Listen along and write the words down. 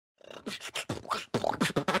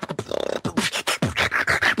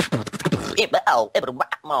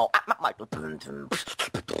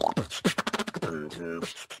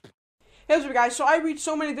Here's what, guys. So I read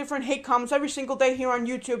so many different hate comments every single day here on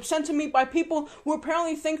YouTube, sent to me by people who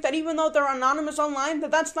apparently think that even though they're anonymous online,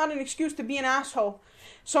 that's not an excuse to be an asshole.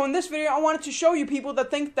 So in this video, I wanted to show you people that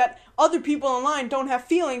think that other people online don't have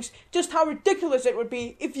feelings, just how ridiculous it would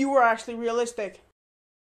be if you were actually realistic.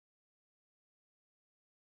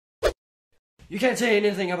 You can't say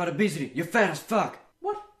anything about obesity. You're fat as fuck.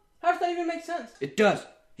 What? How does that even make sense? It does.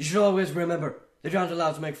 You should always remember that you're not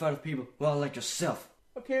allowed to make fun of people who are like yourself.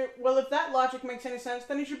 Okay, well, if that logic makes any sense,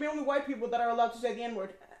 then it should be only white people that are allowed to say the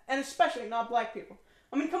N-word. And especially not black people.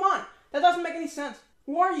 I mean, come on. That doesn't make any sense.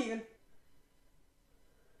 Who are you even?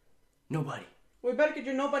 Nobody. We better get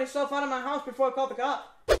your nobody self out of my house before I call the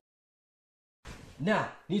cops. Nah,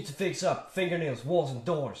 need to fix up fingernails, walls, and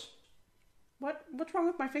doors. What's wrong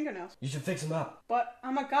with my fingernails? You should fix them up. But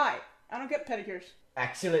I'm a guy. I don't get pedicures.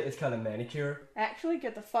 Actually, it's called a manicure. Actually,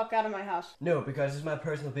 get the fuck out of my house. No, because it's my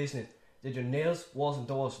personal business that your nails, walls, and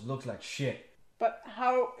doors look like shit. But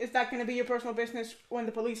how is that going to be your personal business when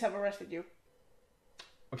the police have arrested you?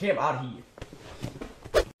 Okay, I'm out of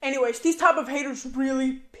here. Anyways, these type of haters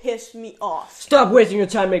really piss me off. Stop wasting your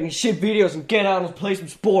time making shit videos and get out and play some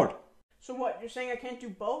sport. So what, you're saying I can't do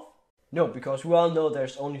both? No, because we all know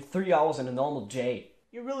there's only 3 hours in a normal day.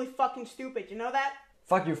 You're really fucking stupid, you know that?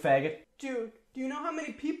 Fuck you, faggot. Dude, do you know how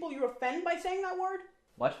many people you offend by saying that word?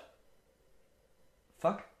 What?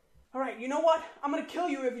 Fuck? Alright, you know what? I'm gonna kill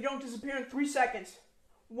you if you don't disappear in 3 seconds.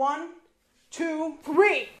 1, 2,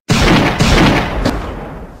 3!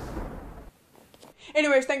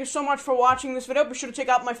 Anyways, thank you so much for watching this video. Be sure to check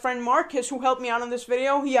out my friend Marcus, who helped me out on this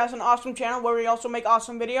video. He has an awesome channel where we also make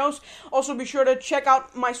awesome videos. Also, be sure to check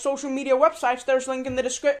out my social media websites. There's a link in the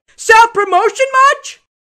description. Self-promotion much?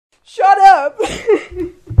 Shut up!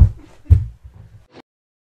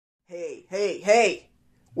 Hey.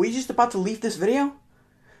 Were you just about to leave this video?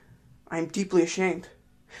 I'm deeply ashamed.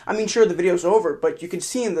 I mean, sure, the video's over, but you can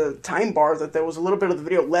see in the time bar that there was a little bit of the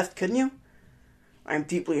video left, couldn't you? I'm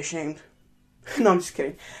deeply ashamed. No, I'm just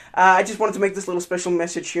kidding. I just wanted to make this little special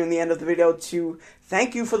message here in the end of the video to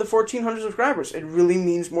thank you for the 1,400 subscribers. It really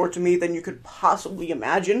means more to me than you could possibly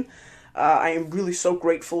imagine. I am really so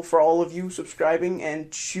grateful for all of you subscribing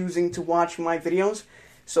and choosing to watch my videos.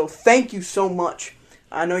 So thank you so much.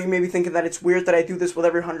 I know you may be thinking that it's weird that I do this with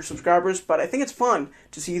every 100 subscribers, but I think it's fun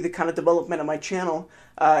to see the kind of development of my channel.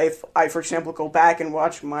 If I, for example, go back and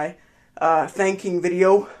watch my thanking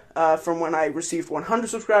video from when I received 100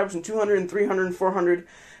 subscribers and 200 and 300 and 400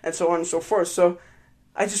 and so on and so forth. So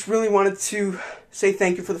I just really wanted to say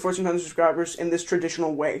thank you for the 1,400 subscribers in this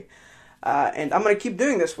traditional way. And I'm going to keep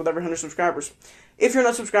doing this with every 100 subscribers. If you're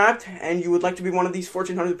not subscribed and you would like to be one of these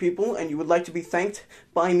 1,400 people and you would like to be thanked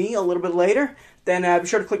by me a little bit later, then be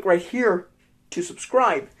sure to click right here to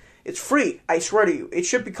subscribe. It's free, I swear to you. It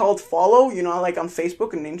should be called follow, you know, like on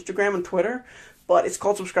Facebook and Instagram and Twitter, but it's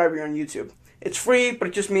called subscribe here on YouTube. It's free, but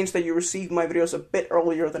it just means that you receive my videos a bit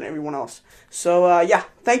earlier than everyone else. So, yeah,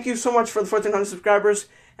 thank you so much for the 1,400 subscribers,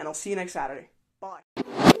 and I'll see you next Saturday. Bye.